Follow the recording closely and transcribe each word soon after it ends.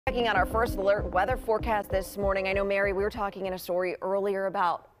Checking out our first alert weather forecast this morning. I know, Mary, we were talking in a story earlier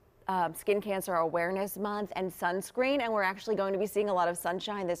about Skin Cancer Awareness Month and sunscreen, and we're actually going to be seeing a lot of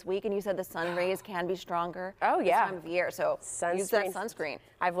sunshine this week, and you said the sun rays can be stronger this time of year, so use that sunscreen.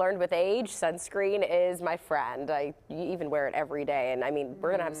 I've learned with age, sunscreen is my friend. You even wear it every day, and I mean,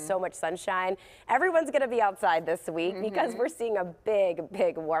 we're gonna have so much sunshine. Everyone's gonna be outside this week because we're seeing a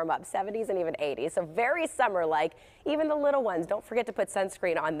big warm up, 70s and even 80s, so very summer-like. Even the little ones, don't forget to put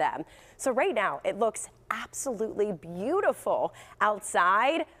sunscreen on them. So right now, it looks absolutely beautiful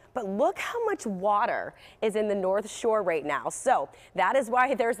outside. But look how much water is in the North Shore right now. So that is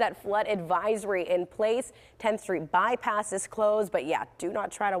why there's that flood advisory in place. 10th Street bypass is closed, but yeah, do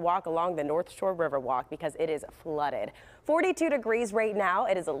not try to walk along the North Shore Riverwalk because it is flooded. 42 degrees right now.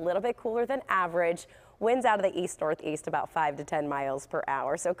 It is a little bit cooler than average. Winds out of the east-northeast about 5 to 10 miles per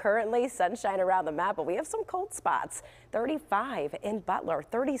hour. So currently sunshine around the map, but we have some cold spots. 35 in Butler,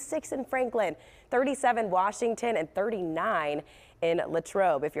 36 in Franklin, 37 Washington, and 39 in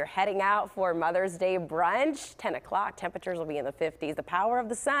Latrobe. If you're heading out for Mother's Day brunch, 10 o'clock, temperatures will be in the 50s. The power of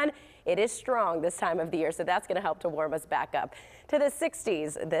the sun, it is strong this time of the year, so that's going to help to warm us back up to the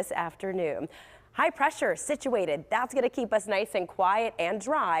 60s this afternoon. High pressure situated. That's going to keep us nice and quiet and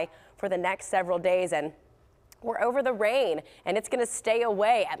dry for the next several days, and we're over the rain, and it's going to stay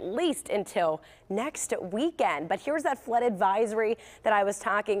away at least until next weekend. But here's that flood advisory that I was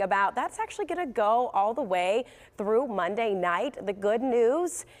talking about. That's actually going to go all the way through Monday night. The good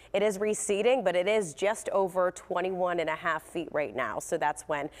news, it is receding, but it is just over 21.5 feet right now. So that's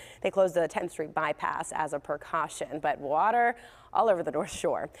when they closed the 10th Street bypass as a precaution. But water all over the North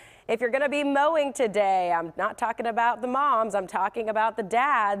Shore. If you're going to be mowing today, I'm not talking about the moms, I'm talking about the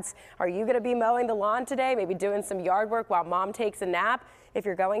dads. Are you going to be mowing the lawn today? Maybe doing some yard work while mom takes a nap? If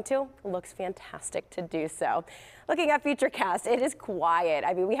you're going to, it looks fantastic to do so. Looking at Futurecast, it is quiet.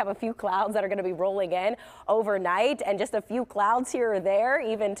 I mean, we have a few clouds that are going to be rolling in overnight and just a few clouds here or there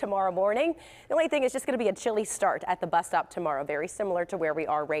even tomorrow morning. The only thing is just going to be a chilly start at the bus stop tomorrow, very similar to where we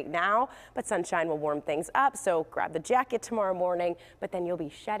are right now, but sunshine will warm things up. So grab the jacket tomorrow morning, but then you'll be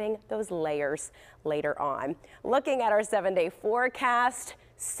shedding those layers later on. Looking at our 7-day forecast,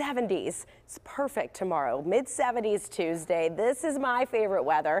 70s. It's perfect tomorrow. Mid 70s Tuesday. This is my favorite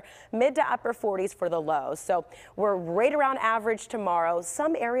weather. Mid to upper 40s for the lows. So we're right around average tomorrow.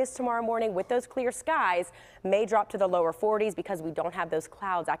 Some areas tomorrow morning with those clear skies may drop to the lower 40s because we don't have those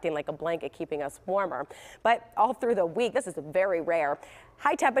clouds acting like a blanket keeping us warmer. But all through the week, this is very rare.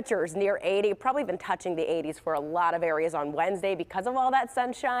 High temperatures near 80, probably been touching the 80s for a lot of areas on Wednesday because of all that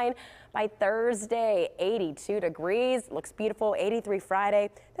sunshine. By Thursday, 82 degrees. Looks beautiful. 83 Friday.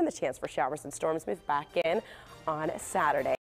 Then the chance for showers and storms move back in on Saturday.